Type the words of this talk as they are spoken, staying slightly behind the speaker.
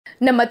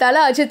நம்ம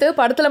தல அஜித்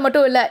படத்துல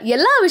மட்டும் இல்ல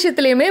எல்லா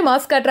விஷயத்திலயுமே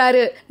மாஸ்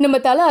காட்டுறாரு. நம்ம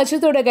தல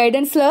அஜித்தோட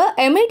கைடன்ஸ்ல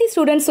MIT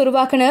ஸ்டூடெண்ட்ஸ்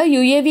உருவாக்குன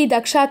UAV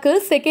தக்ஷாக்கு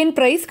செகண்ட்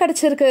பிரைஸ்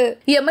கிடைச்சிருக்கு.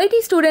 MIT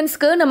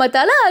ஸ்டூடெண்ட்ஸ்க்கு நம்ம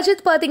தல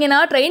அஜித்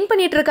பாத்தீங்கன்னா ட்ரெயின்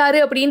பண்ணிட்டு இருக்காரு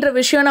அப்படின்ற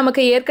விஷயம்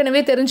நமக்கு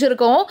ஏற்கனவே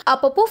தெரிஞ்சிருக்கும்.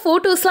 அப்பப்போ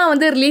போட்டோஸ்லாம்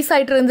ரிலீஸ்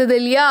ஆயிட்டு இருந்தது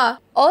இல்லையா?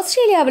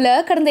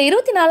 ஆஸ்திரேலியாவில் கடந்த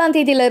 24ஆம்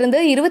தேதியில இருந்து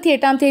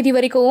 28ஆம் தேதி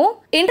வரைக்கும்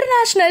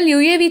இன்டர்நேஷனல்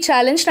UAV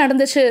சேலஞ்ச்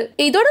நடந்துச்சு.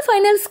 இதோட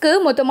ஃபைனல்ஸ்க்கு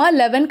மொத்தமா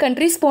 11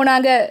 கண்ட்ரிஸ்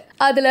போனாங்க.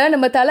 அதுல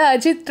நம்ம தல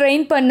அஜித்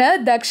ட்ரெயின் பண்ண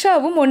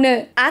தக்ஷாவும் ஒண்ணு.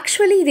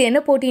 ஆக்சுவலி இது என்ன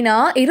போட்டினா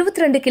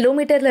 22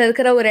 கிலோமீட்டர்ல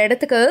இருக்கிற ஒரு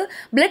இடத்துக்கு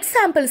பிளட்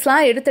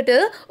சாம்பிள்ஸ்லாம் எடுத்துட்டு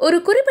ஒரு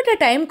குறிப்பிட்ட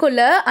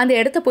டைம்குள்ள அந்த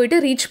இடத்த போயிட்டு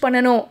ரீச்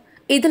பண்ணணும்.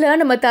 இதுல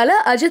நம்ம தல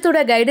அஜித்தோட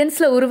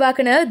கைடன்ஸ்ல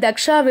உருவாக்குன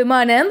தக்ஷா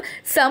விமானம்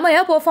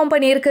செமையா பெர்ஃபார்ம்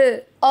பண்ணியிருக்கு.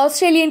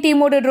 ஆஸ்திரேலியன்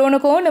டீமோட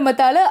ட்ரோனுக்கும் நம்ம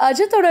தல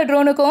அஜித்தோட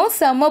ட்ரோனுக்கும்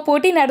செம்ம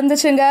போட்டி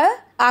நடந்துச்சுங்க.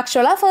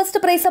 ஆக்சுவலா ஃபர்ஸ்ட்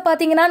பிரைஸ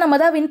பாத்தீங்கன்னா நம்ம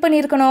தான் வின்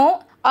பண்ணிருக்கணும்.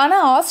 ஆனா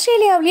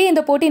ஆஸ்திரேலியாவிலேயே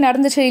இந்த போட்டி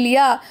நடந்துச்சு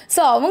இல்லையா?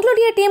 சோ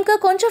அவங்களுடைய டீமுக்கு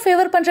கொஞ்சம்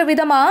ஃபேவர் பண்ற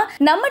விதமா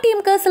நம்ம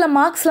டீமுக்கு சில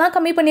மார்க்ஸ்லாம்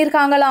கம்மி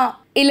பண்ணிருக்காங்களாம்.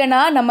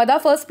 இல்லனா நம்ம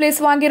தான் ஃபர்ஸ்ட் பிளேஸ்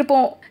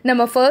வாங்கியிருப்போம்.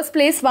 நம்ம ஃபர்ஸ்ட்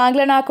பிளேஸ்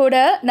வாங்கலனா கூட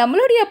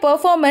நம்மளுடைய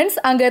பெர்ஃபார்மன்ஸ்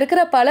அங்க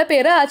இருக்கிற பல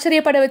பேரை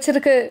ஆச்சரியப்பட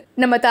வச்சிருக்கு.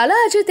 நம்ம தல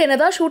அஜித்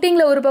என்னதான்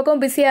ஷூட்டிங்ல ஒரு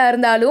பக்கம் பிஸியா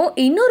இருந்தாலும்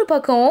இன்னொரு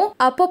பக்கம்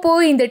அப்பப்போ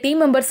இந்த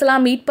டீம் மெம்பர்ஸ்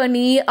எல்லாம் மீட்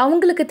பண்ணி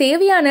அவங்களுக்கு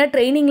தேவையான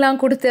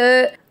ட்ரைனிங்லாம் கொடுத்து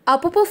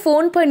அப்பப்போ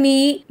போன் பண்ணி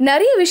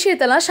நிறைய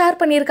விஷயத்தெல்லாம் ஷேர்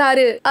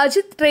பண்ணிருக்காரு.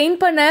 அஜித் ட்ரெயின்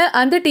பண்ண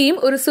அந்த டீம்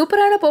ஒரு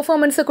சூப்பரான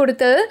பெர்ஃபார்மன்ஸ்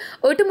கொடுத்து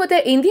ஒட்டுமொத்த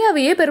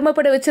இந்தியாவையே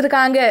பெருமைப்பட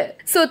வச்சிருக்காங்க.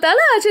 சோ தல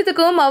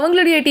அஜித்துக்கும்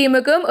அவங்களுடைய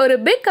டீமுக்கும் ஒரு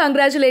பிக்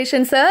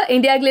கங்க்ராச்சுலேஷன்ஸ்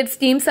இந்தியாகிளிட்ஸ்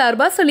டீம்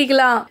சார்பா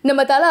சொல்லிக்கலாம்.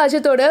 நம்ம தல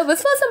அஜித்தோட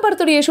விஸ்வாசம்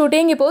படத்துடைய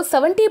ஷூட்டிங் இப்போ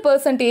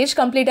 70%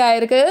 கம்ப்ளீட்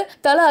ஆயிருக்கு.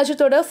 தல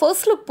அஜித்தோட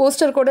ஃபர்ஸ்ட் லுக்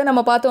போஸ்டர் கூட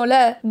நம்ம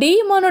பார்த்தோம்ல.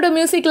 டிமானோட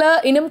மியூசிக்ல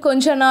இன்னும்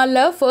கொஞ்ச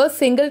நாள்ல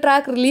ஃபர்ஸ்ட் சிங்கிள்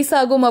ட்ராக் ரிலீஸ்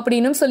ஆகும்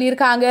அப்படின்னு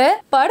சொல்லியிருக்காங்க.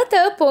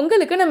 படத்தை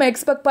பொங்கலுக்கு நம்ம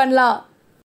எக்ஸ்பெக்ட் பண்ணலாம்.